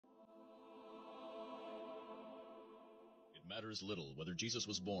matters little whether Jesus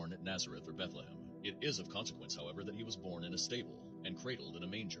was born at Nazareth or Bethlehem. It is of consequence, however, that he was born in a stable and cradled in a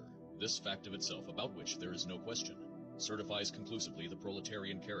manger. This fact of itself, about which there is no question, certifies conclusively the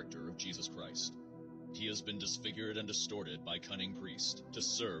proletarian character of Jesus Christ. He has been disfigured and distorted by cunning priests to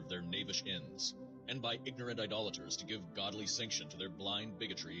serve their knavish ends, and by ignorant idolaters to give godly sanction to their blind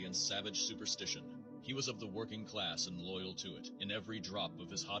bigotry and savage superstition. He was of the working class and loyal to it, in every drop of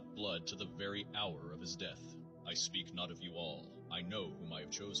his hot blood to the very hour of his death. "I speak not of you all, I know whom I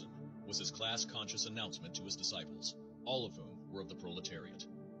have chosen," was his class-conscious announcement to his disciples, all of whom were of the proletariat.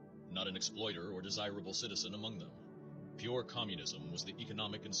 Not an exploiter or desirable citizen among them. Pure communism was the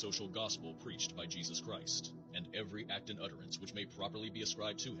economic and social gospel preached by Jesus Christ, and every act and utterance which may properly be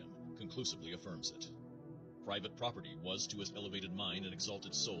ascribed to him conclusively affirms it. Private property was to his elevated mind and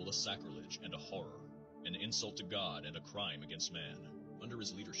exalted soul a sacrilege and a horror, an insult to God and a crime against man. Under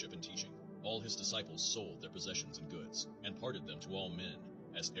his leadership and teaching, all his disciples sold their possessions and goods, and parted them to all men,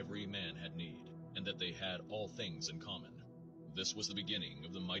 as every man had need, and that they had all things in common. This was the beginning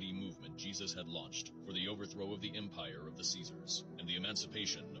of the mighty movement Jesus had launched for the overthrow of the empire of the Caesars, and the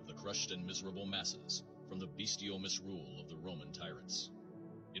emancipation of the crushed and miserable masses from the bestial misrule of the Roman tyrants.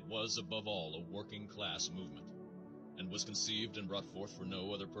 It was above all a working class movement, and was conceived and brought forth for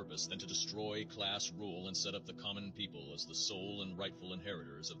no other purpose than to destroy class rule and set up the common people as the sole and rightful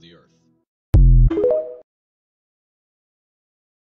inheritors of the earth.